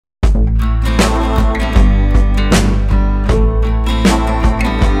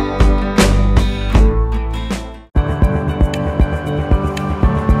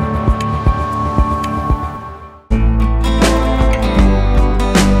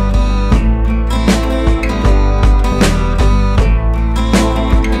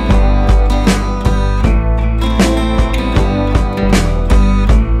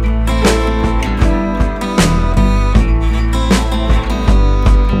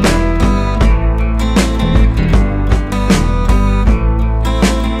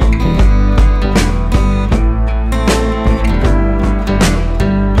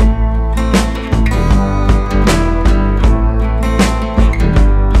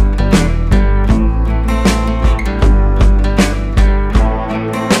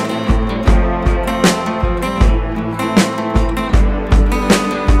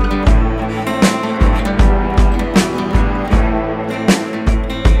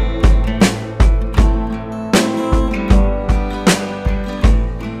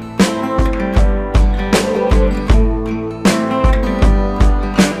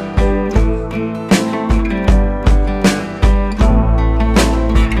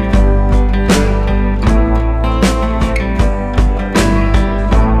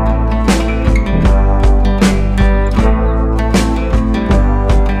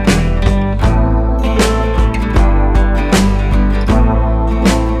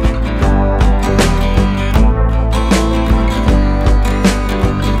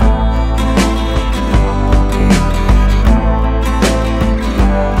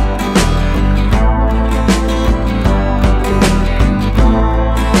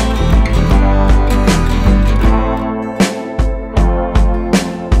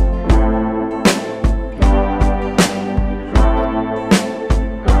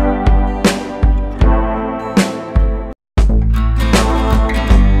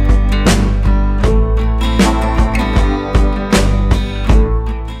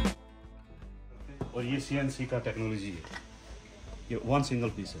CNC का technology है, ये वन सिंगल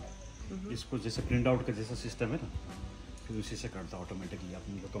पीस है। इसको जैसे प्रिंट आउट का जैसा सिस्टम है ना, फिर उसी से करता ऑटोमेटिकली। आप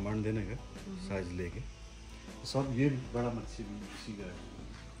उनको कमांड देने का साइज लेके सब। ये बड़ा मच्छी भी इसी का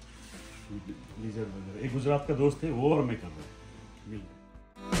लीजर वगैरह। एक गुजरात का दोस्त है, वो और मैं कर रहा हूँ मिल।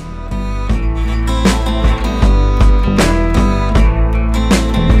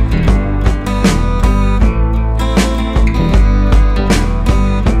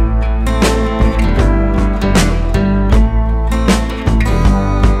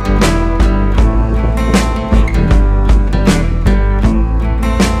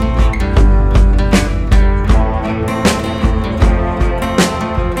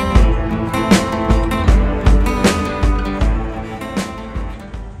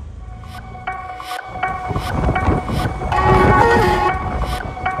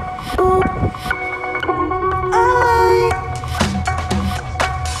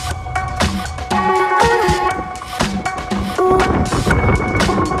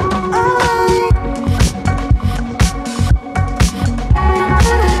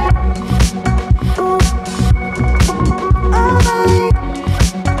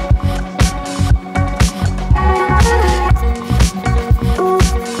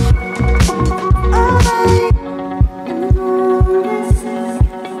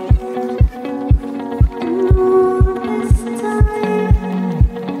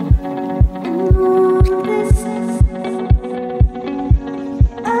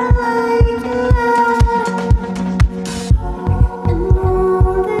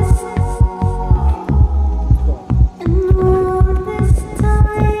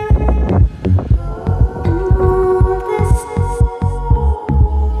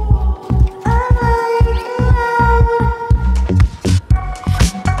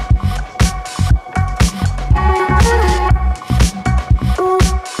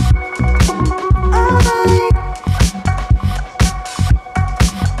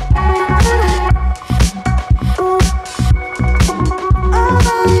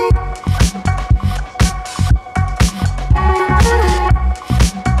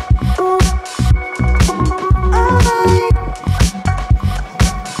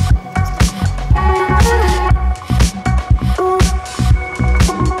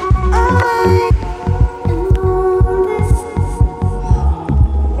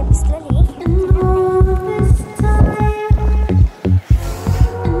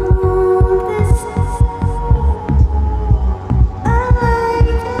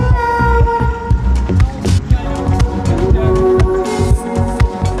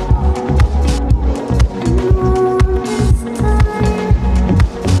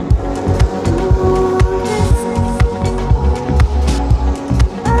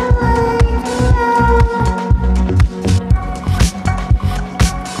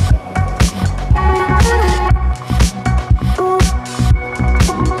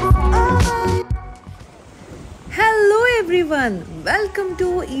 Welcome to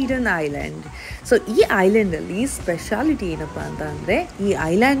Eden island. So ಈ ಐಲ್ಯಾಂಡಲ್ಲಿ ಸ್ಪೆಷಾಲಿಟಿ ಏನಪ್ಪ ಅಂತ ಅಂದರೆ, ಈ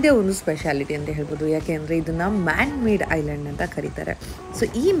ಐಲ್ಯಾಂಡೇ ಒಂದು ಸ್ಪೆಷಾಲಿಟಿ ಅಂತ ಹೇಳ್ಬೋದು. ಯಾಕೆಂದರೆ ಇದನ್ನು ಮ್ಯಾನ್ ಮೇಡ್ ಐಲ್ಯಾಂಡ್ ಅಂತ ಕರೀತಾರೆ. ಸೊ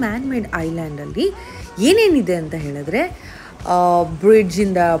ಈ ಮ್ಯಾನ್ ಮೇಡ್ ಐಲ್ಯಾಂಡಲ್ಲಿ ಏನೇನಿದೆ ಅಂತ ಹೇಳಿದ್ರೆ,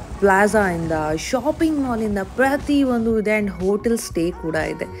 ಬ್ರಿಡ್ಜಿಂದ, ಪ್ಲಾಜಾಯಿಂದ, ಶಾಪಿಂಗ್ ಮಾಲಿಂದ ಪ್ರತಿಯೊಂದು ಇದೆ. ಆ್ಯಂಡ್ ಹೋಟೆಲ್ ಸ್ಟೇ ಕೂಡ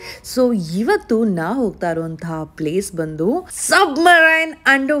ಇದೆ. ಸೊ ಇವತ್ತು ನಾವು ಹೋಗ್ತಾ ಇರುವಂತಹ ಪ್ಲೇಸ್ ಬಂದು ಸಬ್ಮರೈನ್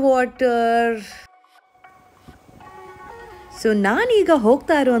ಅಂಡರ್ ವಾಟರ್. ಸೊ ನಾನೀಗ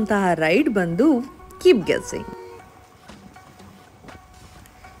ಹೋಗ್ತಾ ಇರುವಂತಹ ರೈಡ್ ಬಂದು ಕೀಪ್ ಗೆಸ್ಸಿಂಗ್.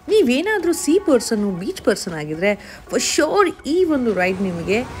 ನೀವೇನಾದರೂ ಸೀ ಪರ್ಸನ್ನು, ಬೀಚ್ ಪರ್ಸನ್ ಆಗಿದ್ರೆ ಫಾರ್ ಶೋರ್ ಈ ಒಂದು ರೈಡ್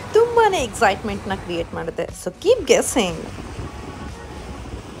ನಿಮಗೆ ತುಂಬಾ ಎಕ್ಸೈಟ್ಮೆಂಟ್ನ ಕ್ರಿಯೇಟ್ ಮಾಡುತ್ತೆ. So keep guessing.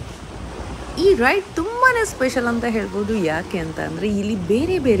 ಈ ರೈಡ್ ತುಂಬಾ ಸ್ಪೆಷಲ್ ಅಂತ ಹೇಳ್ಬೋದು. ಯಾಕೆ ಅಂತ ಅಂದರೆ, ಇಲ್ಲಿ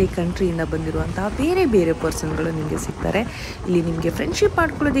ಬೇರೆ ಬೇರೆ ಕಂಟ್ರಿಯಿಂದ ಬಂದಿರುವಂತಹ ಬೇರೆ ಬೇರೆ ಪರ್ಸನ್ಗಳು ನಿಮಗೆ ಸಿಗ್ತಾರೆ. ಇಲ್ಲಿ ನಿಮಗೆ ಫ್ರೆಂಡ್ಶಿಪ್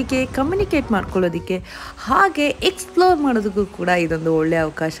ಮಾಡ್ಕೊಳ್ಳೋದಕ್ಕೆ, ಕಮ್ಯುನಿಕೇಟ್ ಮಾಡ್ಕೊಳ್ಳೋದಕ್ಕೆ, ಹಾಗೆ ಎಕ್ಸ್ಪ್ಲೋರ್ ಮಾಡೋದಕ್ಕೂ ಕೂಡ ಇದೊಂದು ಒಳ್ಳೆಯ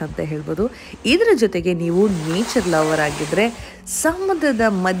ಅವಕಾಶ ಅಂತ ಹೇಳ್ಬೋದು. ಇದರ ಜೊತೆಗೆ ನೀವು ನೇಚರ್ ಲವರ್ ಆಗಿದ್ದರೆ ಸಮುದ್ರದ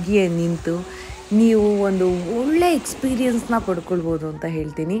ಮಧ್ಯೆ ನಿಂತು ನೀವು ಒಂದು ಒಳ್ಳೆ ಎಕ್ಸ್ಪೀರಿಯನ್ಸ್ನ ಪಡ್ಕೊಳ್ಬೋದು ಅಂತ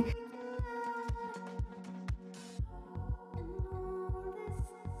ಹೇಳ್ತೀನಿ.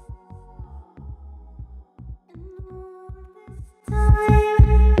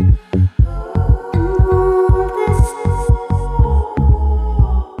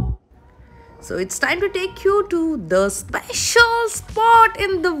 So it's time to take you to the special spot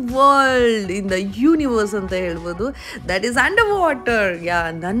in the world, in the universe anta helbodu, that is underwater. Yeah,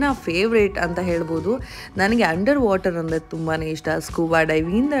 ನನ್ನ ಫೇವ್ರೇಟ್ ಅಂತ ಹೇಳ್ಬೋದು. ನನಗೆ ಅಂಡರ್ ವಾಟರ್ ಅಂದರೆ ತುಂಬಾ ಇಷ್ಟ. ಸ್ಕೂಬಾ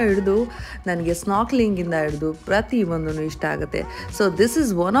ಡೈವಿಂಗಿಂದ ಹಿಡಿದು ನನಗೆ ಸ್ನಾರ್ಕ್ಲಿಂಗಿಂದ ಹಿಡಿದು ಪ್ರತಿಯೊಂದೂ ಇಷ್ಟ ಆಗುತ್ತೆ. So this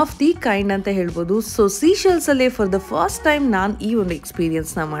is one of the kind ಅಂತ ಹೇಳ್ಬೋದು. So ಸೀಶೆಲ್ಸಲ್ಲೇ for the first time ನಾನು ಈ ಒಂದು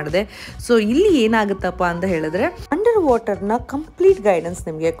ಎಕ್ಸ್ಪೀರಿಯನ್ಸ್ನ ಮಾಡಿದೆ. ಸೊ ಇಲ್ಲಿ ಏನಾಗುತ್ತಪ್ಪ ಅಂತ ಹೇಳಿದ್ರೆ ಅಂಡರ್ ವಾಟರ್ನ ಕಂಪ್ಲೀಟ್ ಗೈಡೆನ್ಸ್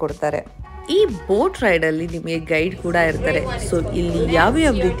ನಿಮಗೆ ಕೊಡ್ತಾರೆ. ಈ ಬೋಟ್ ರೈಡಲ್ಲಿ ನಿಮಗೆ ಗೈಡ್ ಕೂಡ ಇರ್ತಾರೆ. ಸೊ ಇಲ್ಲಿ ಯಾವ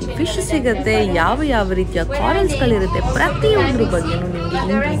ರೀತಿ ಫಿಶ್ ಸಿಗುತ್ತೆ, ಯಾವ ರೀತಿಯ ಕಾರಲ್ಸ್ಗಳಿರುತ್ತೆ, ಪ್ರತಿಯೊಂದ್ರ ಬಗ್ಗೆನೂ ನಿಮಗೆ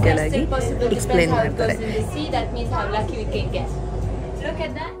ಇನ್ ಡೀಟೇಲ್ ಆಗಿ ಎಕ್ಸ್ಪ್ಲೈನ್ ಮಾಡ್ತಾರೆ.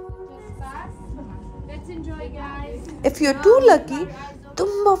 If you are two lucky,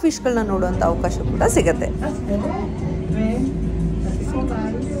 ತುಂಬ ಫಿಶ್ಗಳನ್ನ ನೋಡುವಂಥ ಅವಕಾಶ ಕೂಡ ಸಿಗುತ್ತೆ.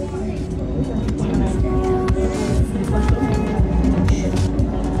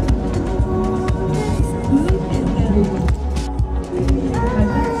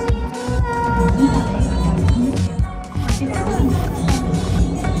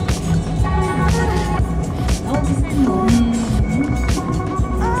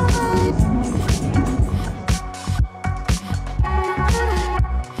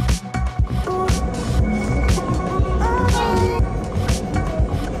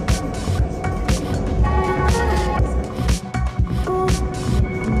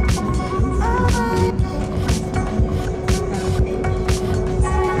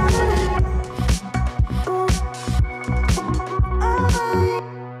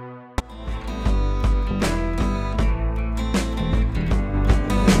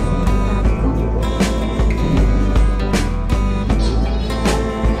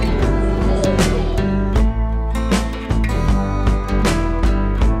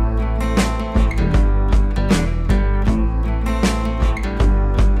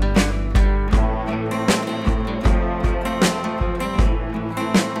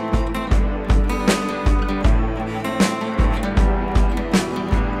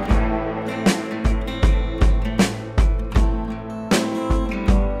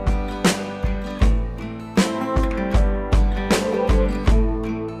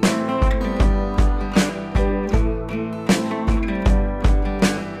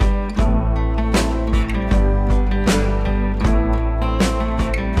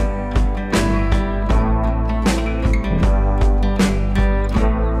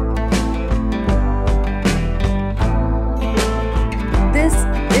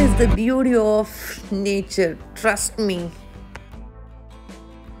 The beauty of nature, trust me.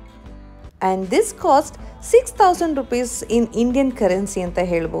 And this cost 6,000 rupees in Indian currency anta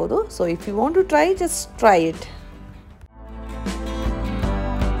helbodu. So if you want to try, just try it.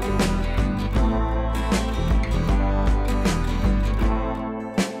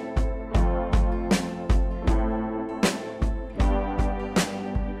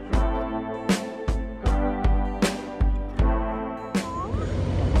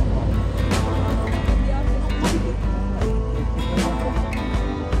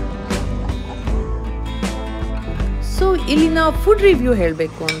 So ಇಲ್ಲಿನ food review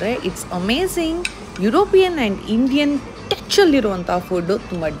ಹೇಳಬೇಕು ಅಂದರೆ it's amazing. European and Indian ಟಚ್ಚಲ್ಲಿರುವಂಥ food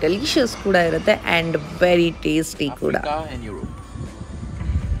ತುಂಬ delicious ಕೂಡ ಇರುತ್ತೆ and very tasty ಕೂಡ.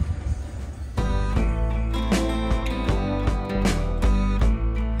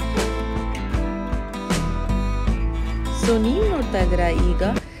 So ನೀವು ನೋಡ್ತಾ ಇದ್ದೀರಾ ಈಗ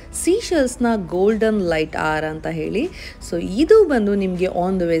ಸೀಶೆಲ್ಸ್ನ ಗೋಲ್ಡನ್ ಲೈಟ್ ಆರ್ ಅಂತ ಹೇಳಿ. ಸೊ ಇದು ಬಂದು ನಿಮಗೆ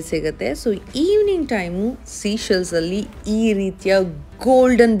ಆನ್ ದ ವೇ ಸಿಗುತ್ತೆ. ಸೊ ಈವ್ನಿಂಗ್ ಟೈಮು ಸೀಶೆಲ್ಸಲ್ಲಿ ಈ ರೀತಿಯ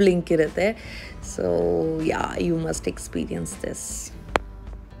ಗೋಲ್ಡನ್ ಬ್ಲಿಂಕ್ ಇರುತ್ತೆ. So yeah, you must experience this.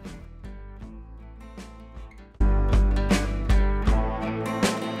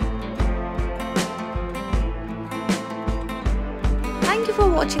 Thank you for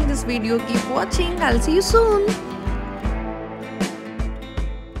watching this video. Keep watching. I'll see you soon.